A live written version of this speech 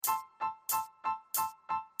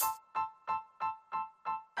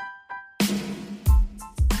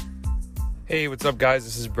Hey, what's up, guys?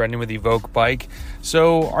 This is Brendan with Evoke Bike.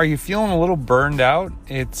 So, are you feeling a little burned out?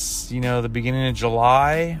 It's, the beginning of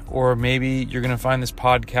July, or maybe you're going to find this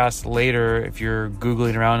podcast later if you're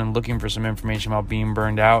Googling around and looking for some information about being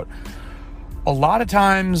burned out. A lot of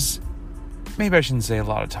times, maybe I shouldn't say a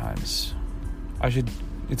lot of times.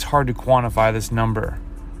 It's hard to quantify this number.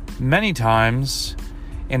 Many times,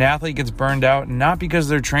 an athlete gets burned out not because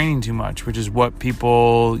they're training too much, which is what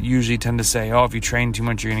people usually tend to say. Oh, if you train too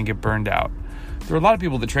much, you're going to get burned out. There are a lot of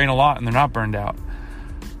people that train a lot and they're not burned out.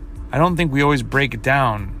 I don't think we always break it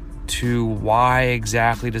down to why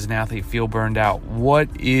exactly does an athlete feel burned out.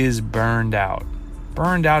 What is burned out?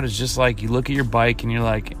 Burned out is just like you look at your bike and you're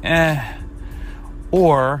like,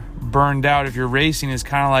 Or burned out if you're racing is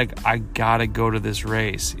kind of like, I gotta go to this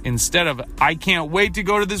race. Instead of, I can't wait to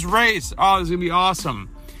go to this race. Oh, this is gonna be awesome.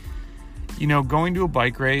 Going to a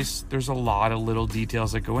bike race, there's a lot of little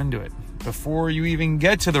details that go into it. Before you even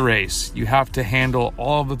get to the race, you have to handle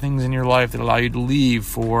all of the things in your life that allow you to leave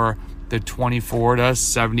for the 24 to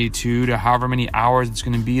 72 to however many hours it's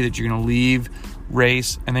going to be that you're going to leave,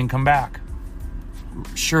 race, and then come back.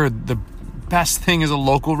 Sure, the best thing is a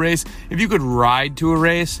local race. If you could ride to a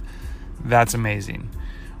race, that's amazing.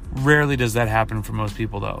 Rarely does that happen for most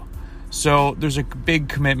people, though. So there's a big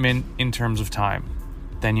commitment in terms of time.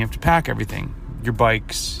 Then you have to pack everything. Your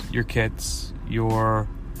bikes, your kits, your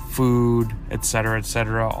food,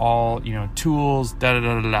 etc., all, tools,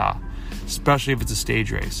 especially if it's a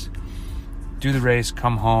stage race. Do the race,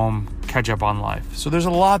 come home, catch up on life. So there's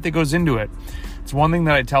a lot that goes into it. It's one thing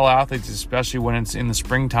that I tell athletes, especially when it's in the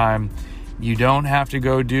springtime, you don't have to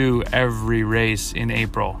go do every race in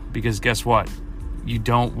April, because guess what? You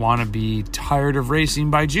don't want to be tired of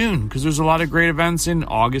racing by June, because there's a lot of great events in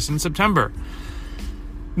August and September.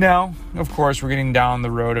 Now, of course, we're getting down the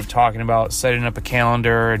road of talking about setting up a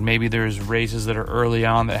calendar, and maybe there's races that are early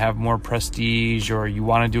on that have more prestige, or you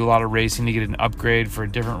want to do a lot of racing to get an upgrade for a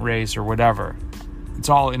different race or whatever. It's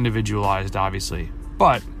all individualized, obviously.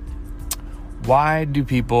 But why do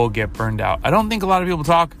people get burned out? I don't think a lot of people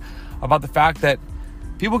talk about the fact that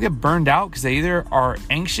people get burned out because they either are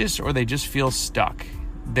anxious or they just feel stuck.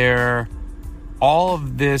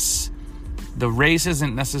 The race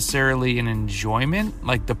isn't necessarily an enjoyment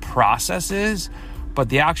like the process is, but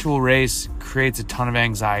the actual race creates a ton of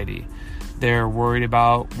anxiety. They're worried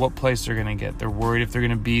about what place they're going to get. They're worried if they're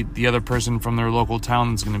going to beat the other person from their local town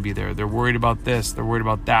that's going to be there. They're worried about this. They're worried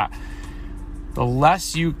about that. The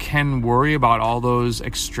less you can worry about all those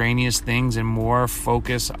extraneous things and more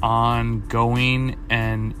focus on going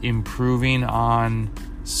and improving on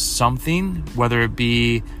something, whether it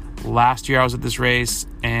be last year I was at this race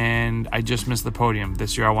and I just missed the podium.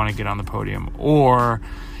 This year I want to get on the podium. Or,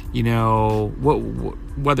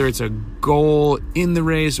 whether it's a goal in the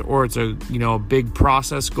race or it's a big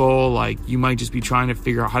process goal, like you might just be trying to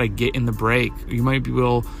figure out how to get in the break. You might be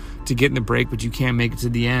able to get in the break, but you can't make it to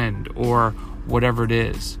the end, or whatever it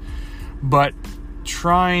is. But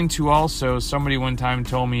trying to also, somebody one time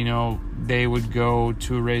told me, they would go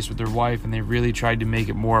to a race with their wife and they really tried to make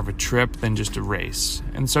it more of a trip than just a race.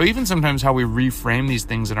 And so even sometimes how we reframe these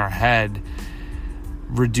things in our head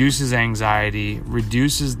reduces anxiety,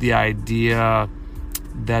 reduces the idea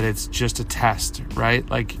that it's just a test, right?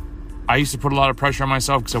 Like I used to put a lot of pressure on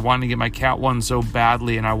myself because I wanted to get my Cat 1 so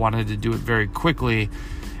badly and I wanted to do it very quickly.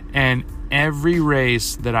 And every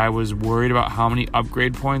race that I was worried about how many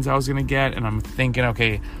upgrade points I was going to get, and I'm thinking,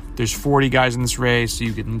 okay, there's 40 guys in this race, so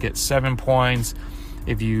you can get 7 points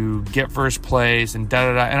if you get first place, and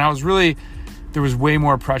da-da-da. And there was way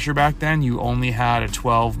more pressure back then. You only had a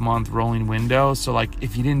 12-month rolling window. So,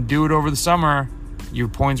 if you didn't do it over the summer, your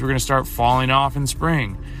points were going to start falling off in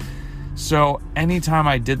spring. So, anytime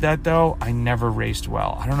I did that, though, I never raced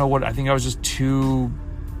well. I don't know I think I was just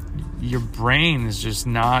your brain is just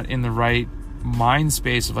not in the right mind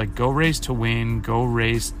space of go race to win, go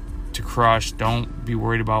race to crush. Don't be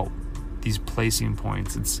worried about these placing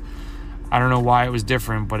points. I don't know why it was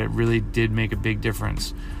different, but it really did make a big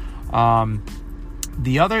difference.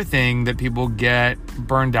 The other thing that people get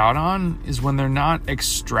burned out on is when they're not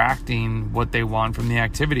extracting what they want from the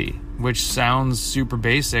activity, which sounds super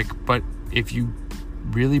basic, but if you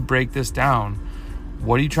really break this down,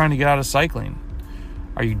 what are you trying to get out of cycling?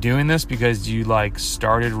 Are you doing this because you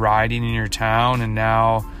started riding in your town and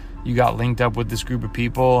now you got linked up with this group of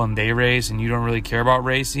people and they race and you don't really care about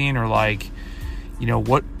racing? Or what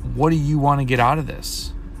do you want to get out of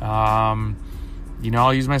this? I'll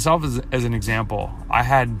use myself as an example. I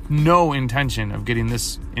had no intention of getting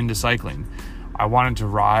this into cycling. I wanted to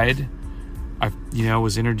ride. I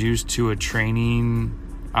was introduced to a training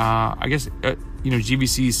I guess,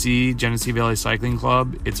 GVCC, Genesee Valley Cycling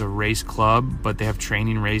Club, it's a race club, but they have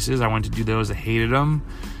training races. I went to do those. I hated them.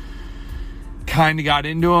 Kind of got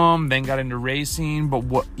into them, then got into racing. But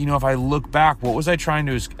if I look back, what was I trying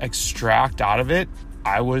to extract out of it?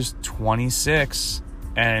 I was 26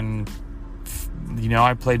 and,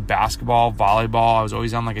 I played basketball, volleyball. I was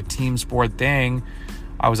always on like a team sport thing.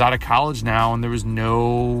 I was out of college now and there was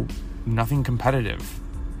nothing competitive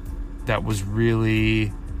that was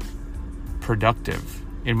really productive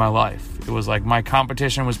in my life. It was like my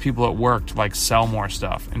competition was people at work to like sell more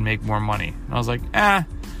stuff and make more money. And I was like,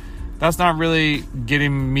 that's not really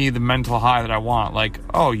getting me the mental high that I want. Like,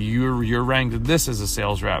 oh, you're ranked this as a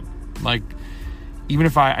sales rep. Like, even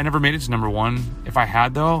if I never made it to number one. If I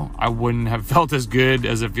had though, I wouldn't have felt as good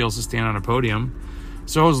as it feels to stand on a podium.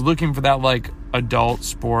 So I was looking for that like adult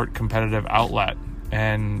sport competitive outlet,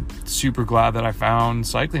 and super glad that I found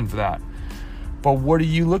cycling for that. But what are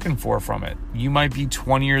you looking for from it? You might be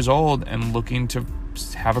 20 years old and looking to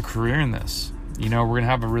have a career in this. We're going to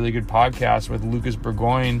have a really good podcast with Lucas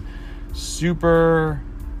Burgoyne. Super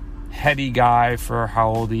heady guy for how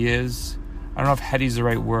old he is. I don't know if heady's the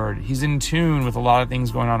right word. He's in tune with a lot of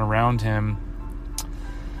things going on around him.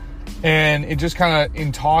 And it just kind of,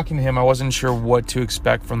 in talking to him, I wasn't sure what to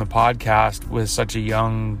expect from the podcast with such a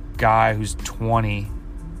young guy who's 20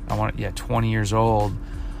 years old.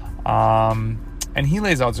 And he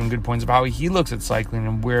lays out some good points about how he looks at cycling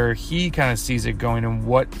and where he kind of sees it going and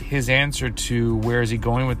what his answer to where is he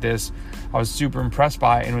going with this, I was super impressed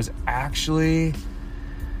by. And it was actually,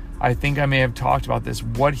 I think I may have talked about this.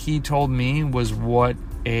 What he told me was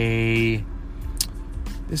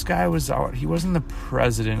this guy was, he wasn't the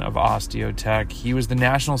president of Osteotec. He was the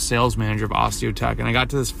national sales manager of Osteotec. And I got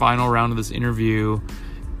to this final round of this interview.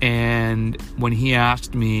 And when he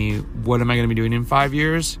asked me, what am I going to be doing in 5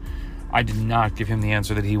 years? I did not give him the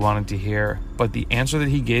answer that he wanted to hear. But the answer that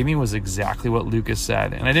he gave me was exactly what Lucas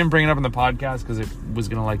said. And I didn't bring it up in the podcast because it was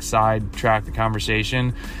going to like sidetrack the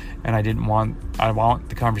conversation. And I want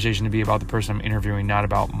the conversation to be about the person I'm interviewing, not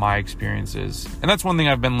about my experiences. And that's one thing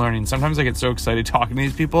I've been learning. Sometimes I get so excited talking to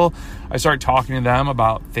these people, I start talking to them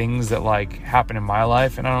about things that like happen in my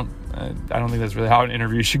life. And I don't think that's really how an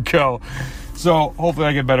interview should go. So hopefully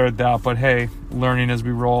I get better at that. But hey, learning as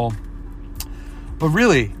we roll. But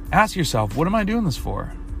really, ask yourself, what am I doing this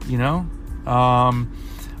for?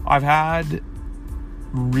 I've had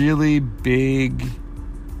really big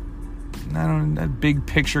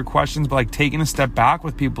picture questions, but like taking a step back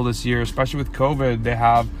with people this year, especially with COVID. They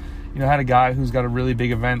have, had a guy who's got a really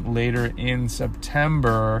big event later in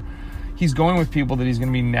September. He's going with people that he's going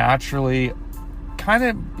to be naturally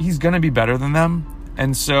he's going to be better than them.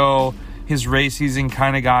 And so his race season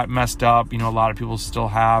kind of got messed up. A lot of people still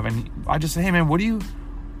have. And I just say, hey man,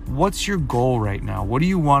 what's your goal right now? What do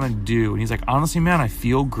you want to do? And he's like, honestly, man, I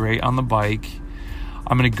feel great on the bike.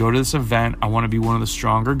 I'm going to go to this event. I want to be one of the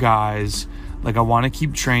stronger guys. Like, I want to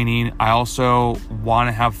keep training. I also want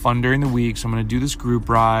to have fun during the week. So I'm going to do this group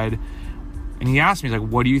ride. And he asked me, like,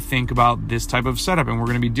 what do you think about this type of setup? And we're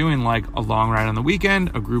going to be doing like a long ride on the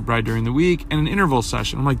weekend, a group ride during the week, and an interval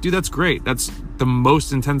session. I'm like, dude, that's great. That's the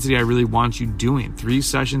most intensity I really want you doing. 3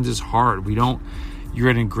 sessions is hard. You're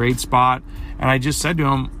in a great spot. And I just said to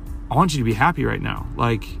him, I want you to be happy right now.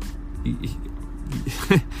 Like,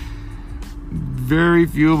 very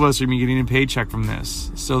few of us are getting a paycheck from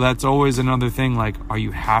this. So that's always another thing. Like, are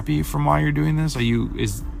you happy from why you're doing this?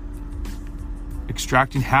 Is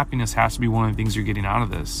extracting happiness has to be one of the things you're getting out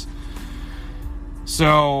of this.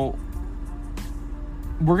 So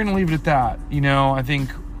we're going to leave it at that. I think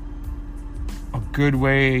a good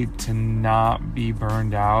way to not be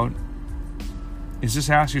burned out is just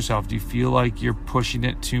ask yourself, do you feel like you're pushing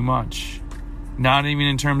it too much? Not even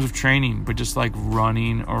in terms of training, but just like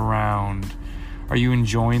running around. Are you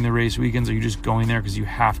enjoying the race weekends? Are you just going there because you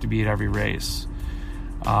have to be at every race?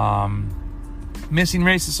 Missing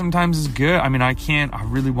races sometimes is good. I mean, I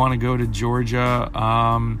really want to go to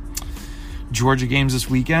Georgia games this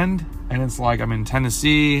weekend. And it's like I'm in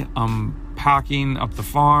Tennessee. I'm packing up the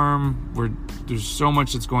farm where there's so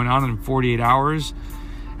much that's going on in 48 hours.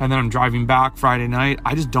 And then I'm driving back Friday night.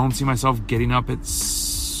 I just don't see myself getting up at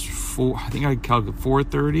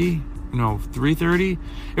 4:30. No, 3:30.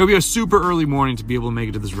 It would be a super early morning to be able to make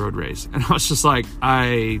it to this road race. And I was just like,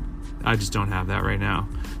 I just don't have that right now.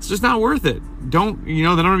 It's just not worth it. Then I'm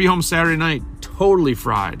going to be home Saturday night, totally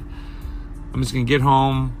fried. I'm just going to get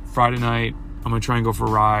home Friday night. I'm going to try and go for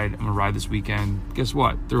a ride. I'm going to ride this weekend. Guess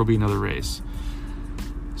what? There will be another race.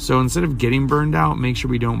 So instead of getting burned out, make sure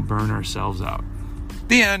we don't burn ourselves out.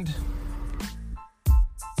 The end.